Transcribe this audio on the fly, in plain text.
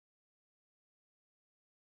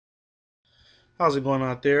How's it going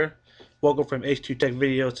out there? Welcome from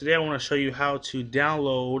H2TechVideos. Today I want to show you how to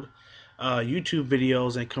download YouTube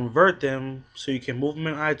videos and convert them so you can move them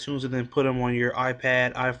in iTunes and then put them on your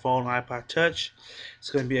iPad, iPhone, iPod Touch. It's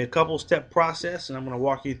going to be a couple-step process, and I'm going to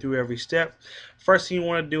walk you through every step. First thing you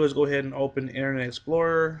want to do is go ahead and open Internet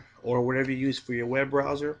Explorer or whatever you use for your web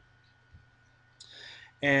browser.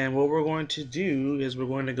 And what we're going to do is we're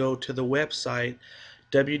going to go to the website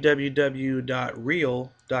www.real.com.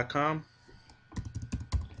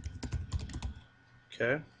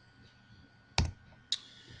 Okay.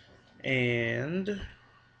 And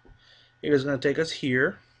it is going to take us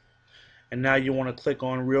here. And now you want to click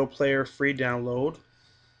on RealPlayer free download.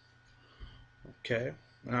 Okay.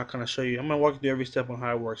 And I'll kind of show you. I'm going to walk you through every step on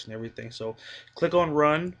how it works and everything. So click on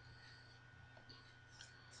run.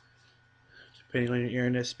 Depending on your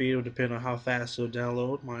internet speed, it will depend on how fast it'll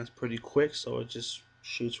download. Mine's pretty quick, so it just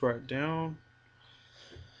shoots right down.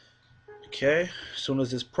 Okay. As soon as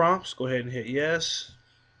this prompts, go ahead and hit yes.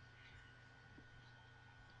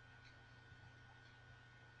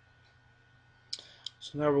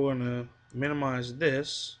 So now we're going to minimize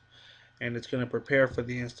this, and it's going to prepare for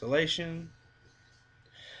the installation.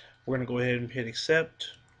 We're going to go ahead and hit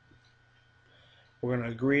accept. We're going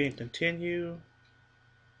to agree and continue.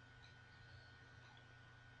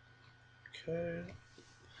 Okay.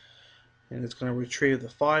 And it's going to retrieve the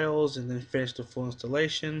files and then finish the full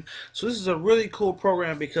installation. So this is a really cool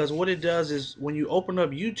program because what it does is when you open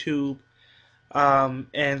up YouTube and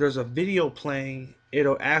there's a video playing,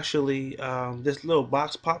 it'll actually this little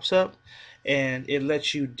box pops up and it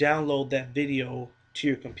lets you download that video to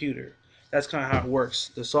your computer. That's kind of how it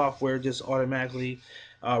works. The software just automatically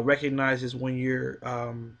recognizes when you're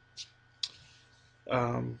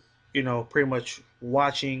pretty much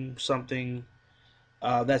watching something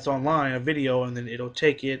that's online, a video, and then it'll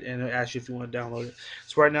take it and it'll ask you if you want to download it.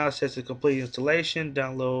 So right now it says to complete installation,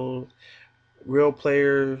 download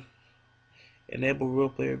RealPlayer. Enable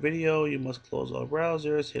RealPlayer video. You must close all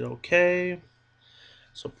browsers. Hit OK.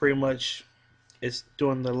 So pretty much, it's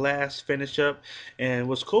doing the last finish up. And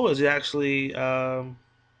what's cool is it actually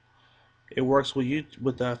it works with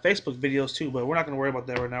Facebook videos too. But we're not going to worry about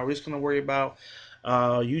that right now. We're just going to worry about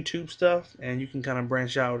YouTube stuff, and you can kind of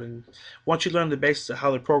branch out. And once you learn the basics of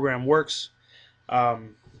how the program works,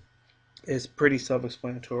 it's pretty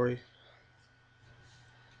self-explanatory.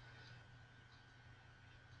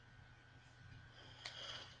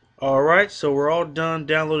 Alright, so we're all done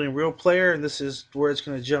downloading RealPlayer, and this is where it's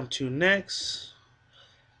going to jump to next.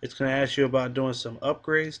 It's going to ask you about doing some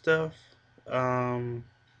upgrade stuff. I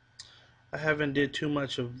haven't did too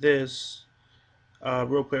much of this,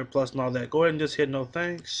 RealPlayer Plus and all that. Go ahead and just hit no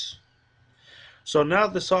thanks. So now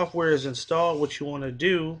the software is installed, what you want to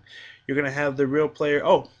do, you're going to have the RealPlayer.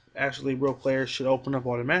 Oh, actually RealPlayer should open up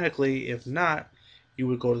automatically. If not, you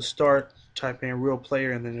would go to start, type in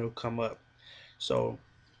RealPlayer, and then it'll come up. So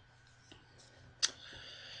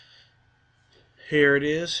here it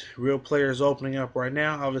is. RealPlayer is opening up right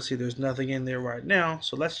now. Obviously, there's nothing in there right now.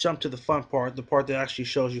 So let's jump to the fun part, the part that actually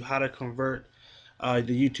shows you how to convert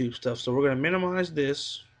the YouTube stuff. So we're going to minimize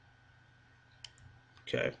this.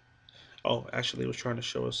 Okay. Oh, actually, it was trying to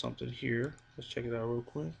show us something here. Let's check it out real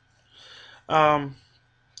quick. So I'm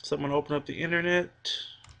going to open up the Internet.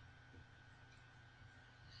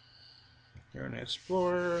 Internet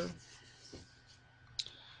Explorer.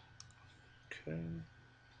 Okay.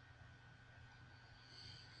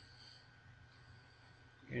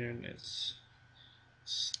 Internet's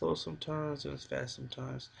slow sometimes and it's fast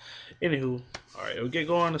sometimes. Anywho, alright, we'll get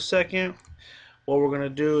going in a second. What we're going to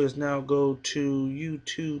do is now go to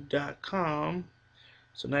YouTube.com.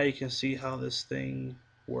 So now you can see how this thing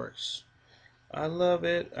works. I love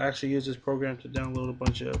it. I actually use this program to download a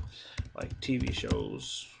bunch of like TV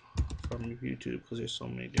shows from YouTube because there's so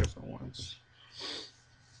many different ones.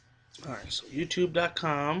 Alright, so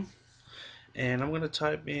YouTube.com, and I'm going to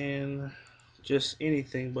type in just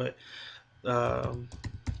anything but the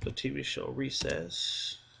TV show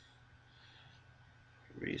Recess.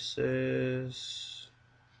 Recess.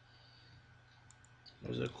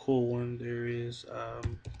 There's a cool one. There is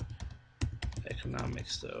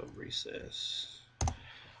economics of Recess.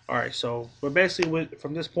 Alright, so but basically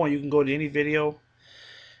from this point you can go to any video,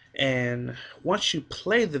 and once you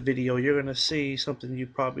play the video you're going to see something you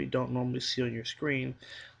probably don't normally see on your screen.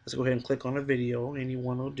 Let's go ahead and click on a video.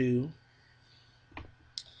 Anyone will do.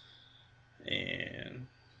 And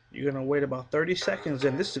you're going to wait about 30 seconds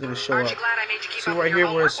and this is going to show up. See right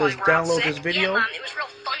here where it says download this video?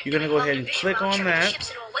 You're going to go ahead and click on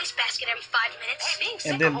that.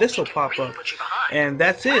 And then this will pop up. And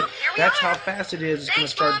that's it. That's how fast it is. It's going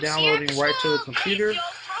to start downloading right to the computer.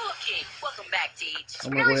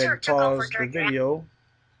 I'm going to go ahead and pause the video,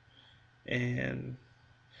 and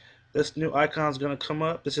this new icon is going to come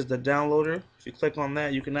up. This is the downloader. If you click on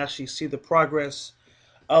that, you can actually see the progress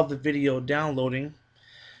of the video downloading.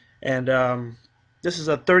 And this is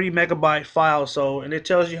a 30 megabyte file, and it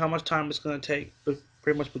tells you how much time it's going to take,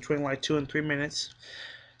 pretty much between like 2 and 3 minutes.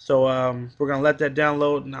 So we're going to let that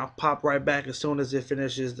download, and I'll pop right back as soon as it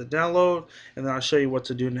finishes the download, and then I'll show you what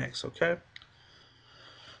to do next, okay?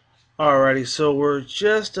 Alrighty, so we're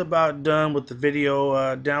just about done with the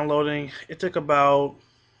video downloading. It took about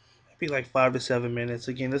maybe like 5 to 7 minutes.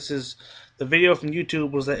 Again, this is the video from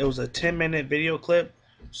YouTube. It was a 10-minute video clip,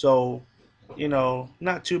 so you know,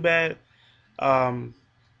 not too bad.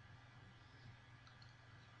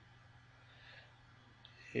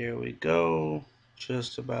 Here we go,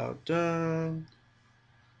 just about done.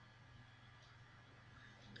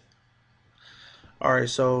 Alright,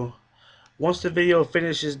 so once the video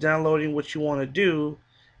finishes downloading, what you want to do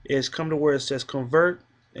is come to where it says convert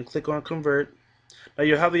and click on convert. Now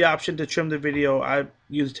you'll have the option to trim the video. I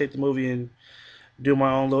usually take the movie and do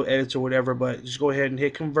my own little edits or whatever, but just go ahead and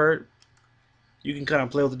hit convert. You can kind of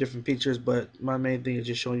play with the different features, but my main thing is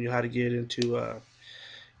just showing you how to get into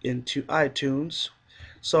iTunes.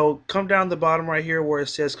 So come down the bottom right here where it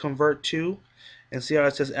says convert to, and see how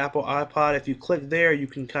it says Apple iPod. If you click there, you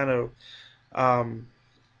can kind of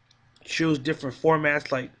choose different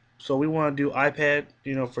formats. Like, so we want to do iPad,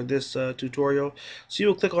 you know, for this tutorial. So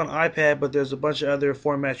you'll click on iPad, but there's a bunch of other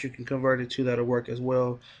formats you can convert it to that'll work as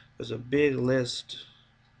well. There's a big list,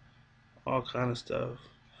 all kind of stuff.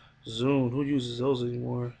 Zoom, who uses those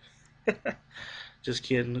anymore? Just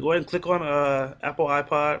kidding. Go ahead and click on Apple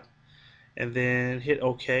iPod, and then hit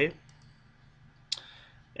OK.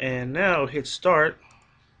 And now hit start.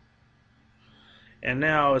 And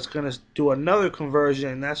now it's going to do another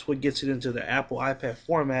conversion, and that's what gets it into the Apple iPad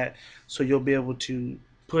format, so you'll be able to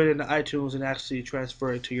put it into iTunes and actually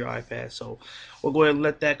transfer it to your iPad. So we'll go ahead and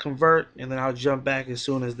let that convert, and then I'll jump back as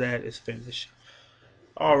soon as that is finished.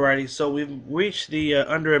 Alrighty, so we've reached the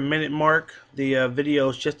under a minute mark. The video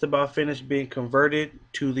is just about finished being converted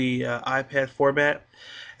to the iPad format.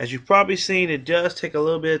 As you've probably seen, it does take a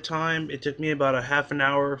little bit of time. It took me about a half an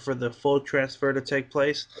hour for the full transfer to take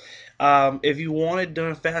place. If you want it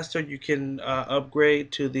done faster, you can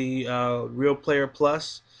upgrade to the RealPlayer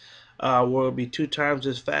Plus, where it'll be 2 times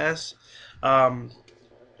as fast.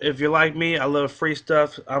 If you're like me, I love free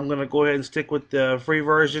stuff. I'm going to go ahead and stick with the free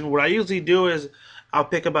version. What I usually do is I'll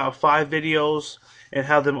pick about 5 videos and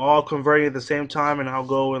have them all converting at the same time, and I'll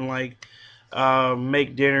go and like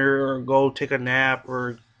make dinner or go take a nap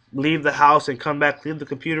or leave the house and come back, leave the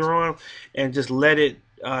computer on, and just let it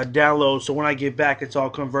download. So when I get back, it's all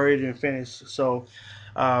converted and finished. So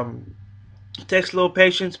it takes a little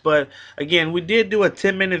patience, but again, we did do a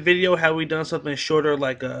 10-minute video. Had we done something shorter,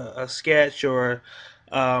 like a sketch or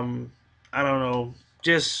I don't know,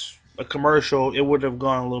 just a commercial, it would have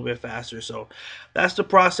gone a little bit faster. So that's the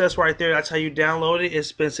process right there. That's how you download it.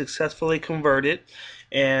 It's been successfully converted.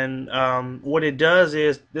 And what it does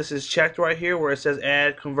is, this is checked right here where it says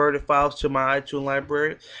add converted files to my iTunes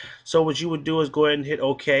library. So what you would do is go ahead and hit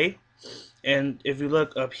OK. And if you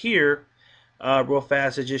look up here real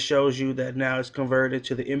fast, it just shows you that now it's converted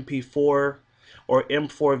to the MP4 or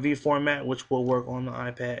M4V format, which will work on the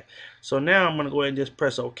iPad. So now I'm going to go ahead and just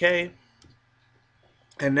press OK.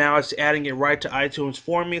 And now it's adding it right to iTunes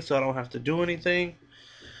for me, so I don't have to do anything.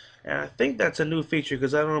 And I think that's a new feature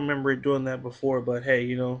because I don't remember it doing that before. But hey,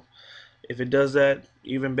 you know, if it does that,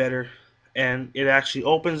 even better. And it actually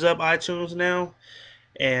opens up iTunes now,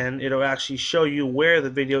 and it'll actually show you where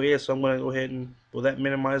the video is. So I'm going to go ahead and, well, that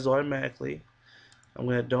minimizes automatically. I'm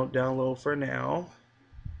going to don't download for now.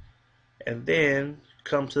 And then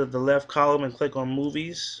come to the left column and click on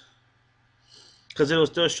movies, because it'll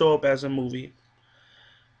still show up as a movie.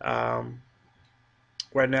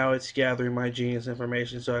 Right now it's gathering my Genius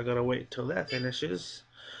information, so I gotta wait till that finishes.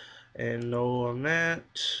 And no on that.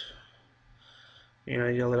 You know,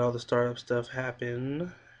 you gotta let all the startup stuff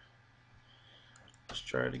happen. Let's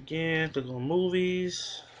try it again. Click on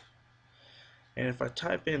movies. And if I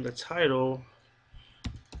type in the title,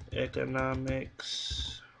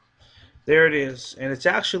 economics, there it is. And it's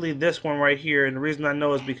actually this one right here. And the reason I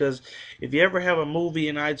know is because if you ever have a movie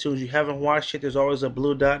in iTunes you haven't watched it, there's always a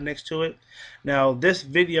blue dot next to it. Now this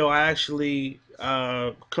video, I actually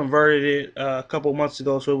converted it a couple months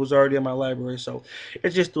ago, so it was already in my library. So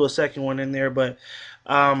let's just do a second one in there. But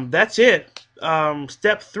that's it.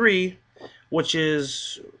 Step 3, which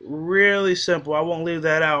is really simple. I won't leave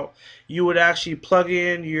that out. You would actually plug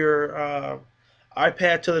in your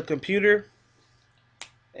iPad to the computer.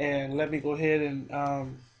 And let me go ahead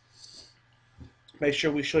and make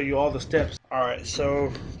sure we show you all the steps. Alright,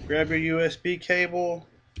 so grab your USB cable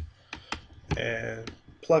and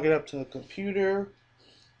plug it up to the computer.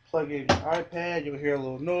 Plug in your iPad, you'll hear a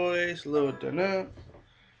little noise, a little dun-dun.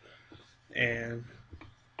 And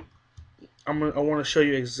I want to show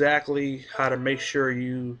you exactly how to make sure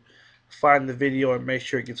you find the video and make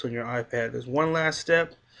sure it gets on your iPad. There's one last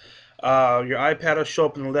step. Your iPad will show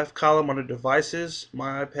up in the left column under devices.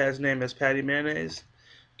 My iPad's name is Patty Mayonnaise.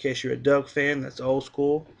 In case you're a Doug fan, that's old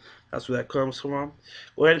school. That's where that comes from.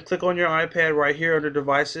 Go ahead and click on your iPad right here under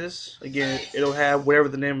devices. Again, it'll have whatever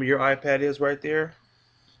the name of your iPad is right there.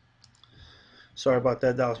 Sorry about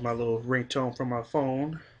that. That was my little ringtone from my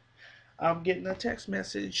phone. I'm getting a text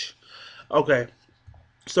message. Okay.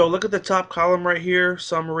 So look at the top column right here.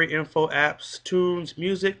 Summary, info, apps, tunes,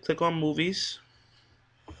 music. Click on movies.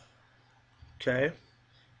 Okay.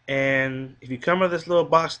 And if you come to this little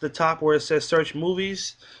box at the top where it says search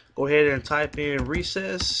movies, go ahead and type in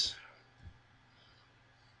Recess.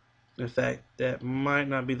 In fact, that might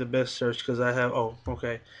not be the best search because I have, oh,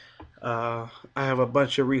 okay. I have a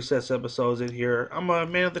bunch of Recess episodes in here. I'm a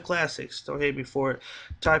man of the classics. Don't hate me for it.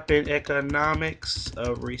 Type in Economics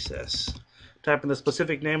of Recess. Type in the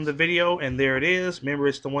specific name of the video, and there it is. Remember,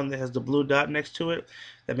 it's the one that has the blue dot next to it.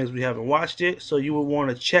 That means we haven't watched it. So you would want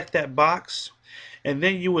to check that box, and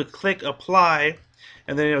then you would click Apply,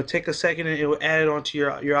 and then it'll take a second, and it will add it onto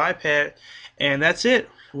your iPad, and that's it.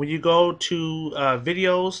 When you go to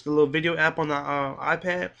videos, the little video app on the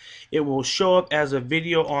iPad, it will show up as a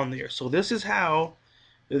video on there. So this is how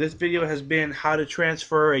this video has been, how to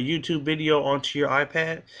transfer a YouTube video onto your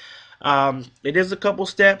iPad. It is a couple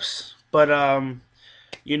steps, but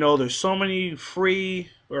you know, there's so many free,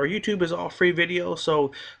 or YouTube is all free videos,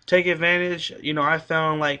 so take advantage. You know, I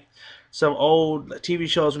found like some old TV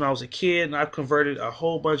shows when I was a kid, and I've converted a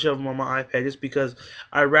whole bunch of them on my iPad just because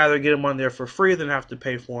I'd rather get them on there for free than have to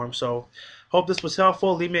pay for them. So hope this was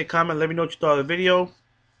helpful. Leave me a comment. Let me know what you thought of the video,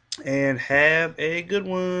 and have a good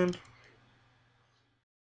one.